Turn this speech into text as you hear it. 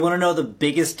Want to know the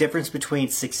biggest difference between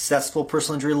successful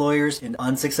personal injury lawyers and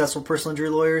unsuccessful personal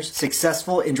injury lawyers?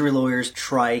 Successful injury lawyers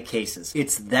try cases.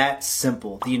 It's that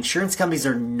simple. The insurance companies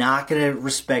are not going to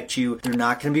respect you. They're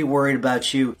not going to be worried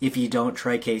about you if you don't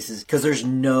try cases because there's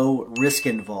no risk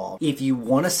involved. If you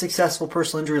want a successful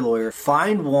personal injury lawyer,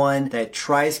 find one that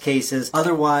tries cases.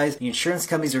 Otherwise, the insurance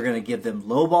companies are going to give them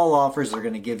lowball offers. They're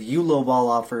going to give you lowball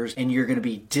offers, and you're going to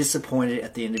be disappointed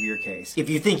at the end of your case. If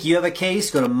you think you have a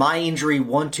case, go to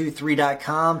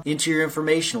myinjury123.com, enter your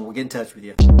information, and we'll get in touch with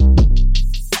you.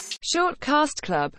 Shortcast Club.